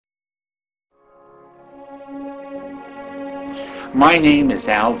My name is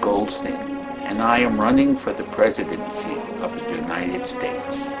Al Goldstein, and I am running for the presidency of the United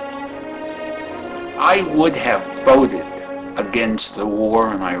States. I would have voted against the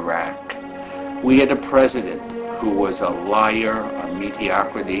war in Iraq. We had a president who was a liar, a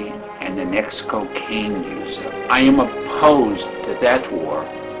mediocrity, and an ex-cocaine user. I am opposed to that war.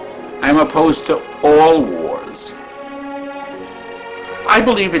 I am opposed to all wars. I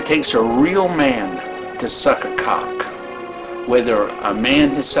believe it takes a real man to suck a cock. Whether a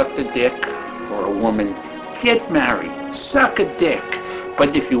man has sucked a dick or a woman, get married, suck a dick.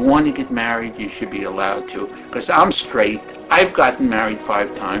 But if you want to get married, you should be allowed to. Because I'm straight, I've gotten married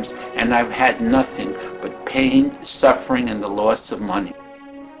 5 times, and I've had nothing but pain, suffering, and the loss of money.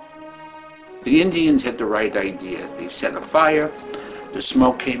 The Indians had the right idea. They set a fire, the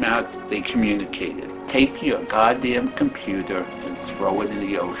smoke came out, they communicated. Take your goddamn computer and throw it in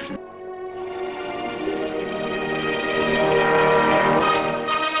the ocean.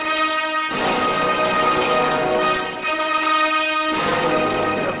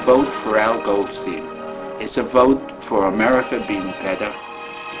 A vote for Al Goldstein is a vote for America being better.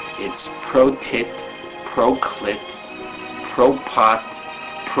 It's pro-tit, pro-clit, pro-pot,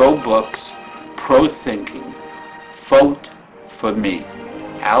 pro-books, pro-thinking. Vote for me,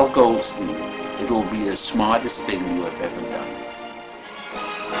 Al Goldstein. It'll be the smartest thing you have ever done.